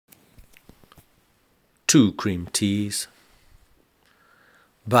2 cream teas.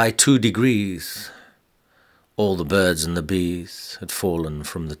 By 2 degrees, all the birds and the bees had fallen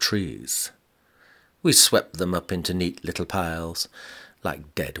from the trees. We swept them up into neat little piles,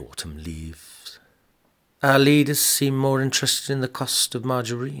 like dead autumn leaves. Our leaders seemed more interested in the cost of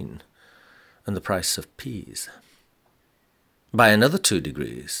margarine and the price of peas. By another 2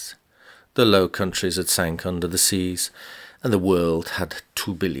 degrees, the Low Countries had sank under the seas, and the world had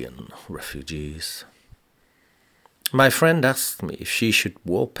 2 billion refugees. My friend asked me if she should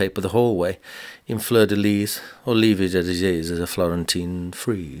wallpaper the hallway in fleur-de-lis or leave it as it is as a Florentine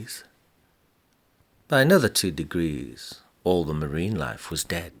frieze. By another 2 degrees, all the marine life was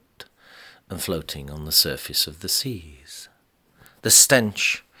dead and floating on the surface of the seas. The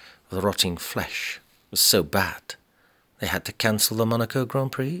stench of the rotting flesh was so bad they had to cancel the Monaco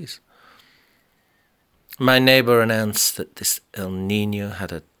Grand Prix. My neighbour announced that this El Niño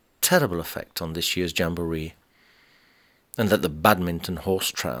had a terrible effect on this year's jamboree, and that the badminton horse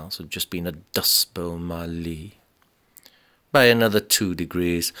trials had just been a dust bowl Mali. By another 2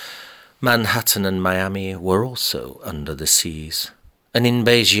 degrees, Manhattan and Miami were also under the seas, and in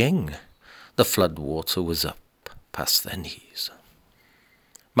Beijing, the flood water was up past their knees.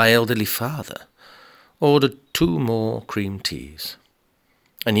 My elderly father ordered 2 more cream teas,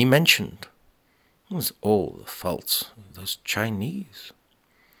 and he mentioned it was all the fault of those Chinese.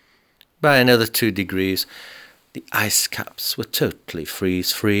 By another 2 degrees, the ice caps were totally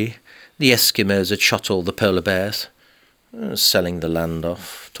freeze-free. The Eskimos had shot all the polar bears, selling the land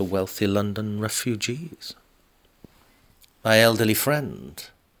off to wealthy London refugees. My elderly friend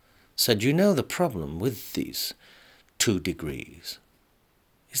said, "You know the problem with these 2 degrees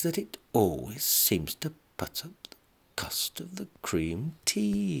is that it always seems to put up the cost of the cream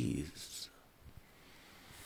teas."